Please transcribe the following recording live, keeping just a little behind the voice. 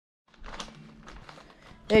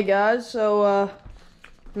Hey guys, so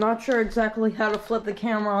not sure exactly how to flip the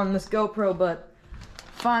camera on this GoPro, but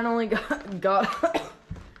finally got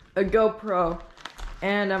a GoPro,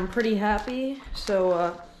 and I'm pretty happy.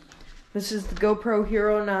 So this is the GoPro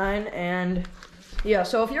Hero 9, and yeah,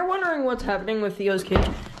 so if you're wondering what's happening with Theo's cage,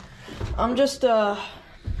 I'm just cleaning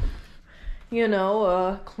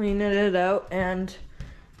it out, and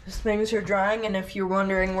his things are drying. And if you're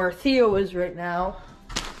wondering where Theo is right now,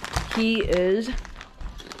 he is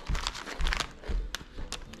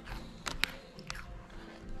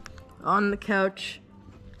on the couch,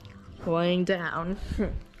 laying down.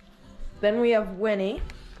 Then we have Winnie.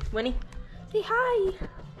 Winnie, say hi.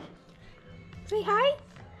 Say hi.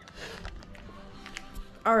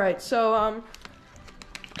 Alright, so,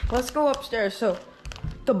 let's go upstairs. So,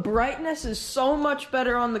 the brightness is so much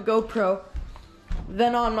better on the GoPro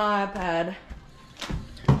than on my iPad.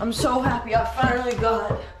 I'm so happy I finally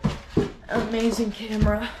got an amazing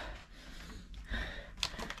camera.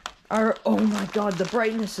 Oh my god, the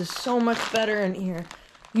brightness is so much better in here.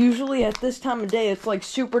 Usually at this time of day, it's like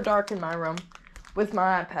super dark in my room with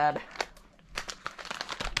my iPad.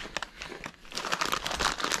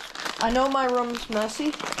 I know my room's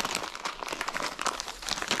messy.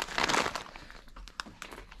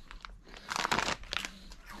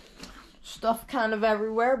 Stuff kind of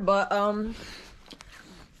everywhere, but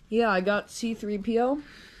yeah, I got C-3PO.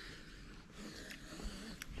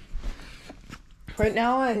 Right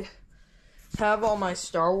now I have all my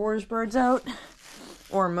Star Wars birds out,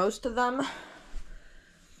 or most of them,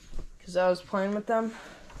 because I was playing with them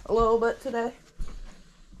a little bit today.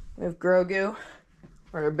 We have Grogu,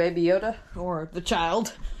 or Baby Yoda, or the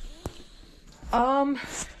child.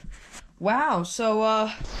 Wow,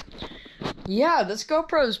 so, yeah, this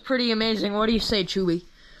GoPro is pretty amazing. What do you say, Chewie?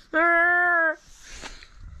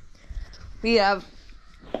 We have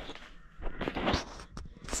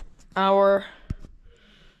our...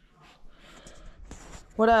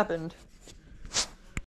 What happened?